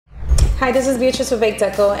Hi, this is Beatrice with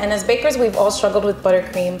BakeDeco, and as bakers we've all struggled with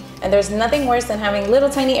buttercream, and there's nothing worse than having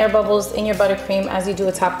little tiny air bubbles in your buttercream as you do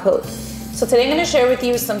a top coat. So today I'm going to share with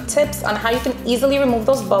you some tips on how you can easily remove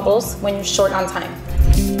those bubbles when you're short on time.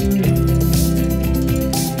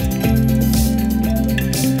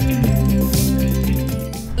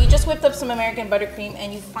 You just whipped up some American buttercream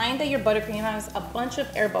and you find that your buttercream has a bunch of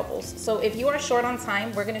air bubbles. So if you are short on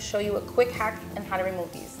time, we're going to show you a quick hack on how to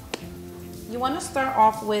remove these. You want to start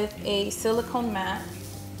off with a silicone mat,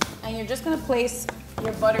 and you're just going to place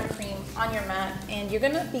your buttercream on your mat, and you're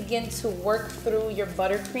going to begin to work through your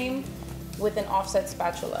buttercream with an offset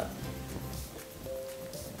spatula.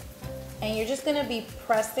 And you're just going to be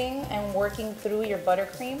pressing and working through your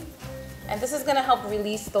buttercream, and this is going to help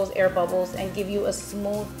release those air bubbles and give you a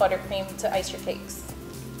smooth buttercream to ice your cakes.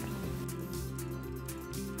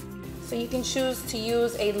 So you can choose to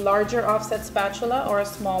use a larger offset spatula or a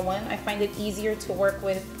small one. I find it easier to work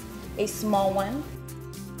with a small one.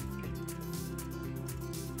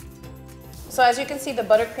 So as you can see, the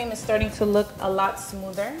buttercream is starting to look a lot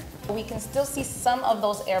smoother. We can still see some of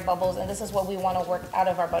those air bubbles, and this is what we want to work out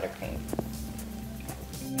of our buttercream.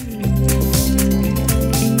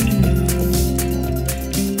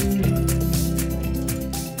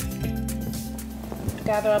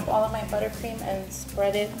 Gather up all of my buttercream and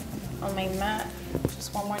spread it on my mat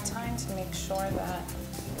just one more time to make sure that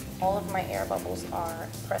all of my air bubbles are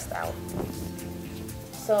pressed out.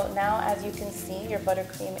 So now, as you can see, your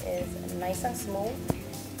buttercream is nice and smooth,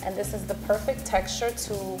 and this is the perfect texture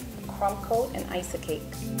to crumb coat and ice a cake.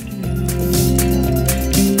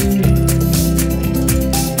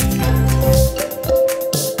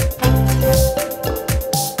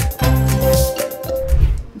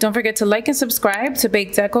 Don't forget to like and subscribe to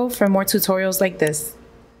BakeDeco for more tutorials like this.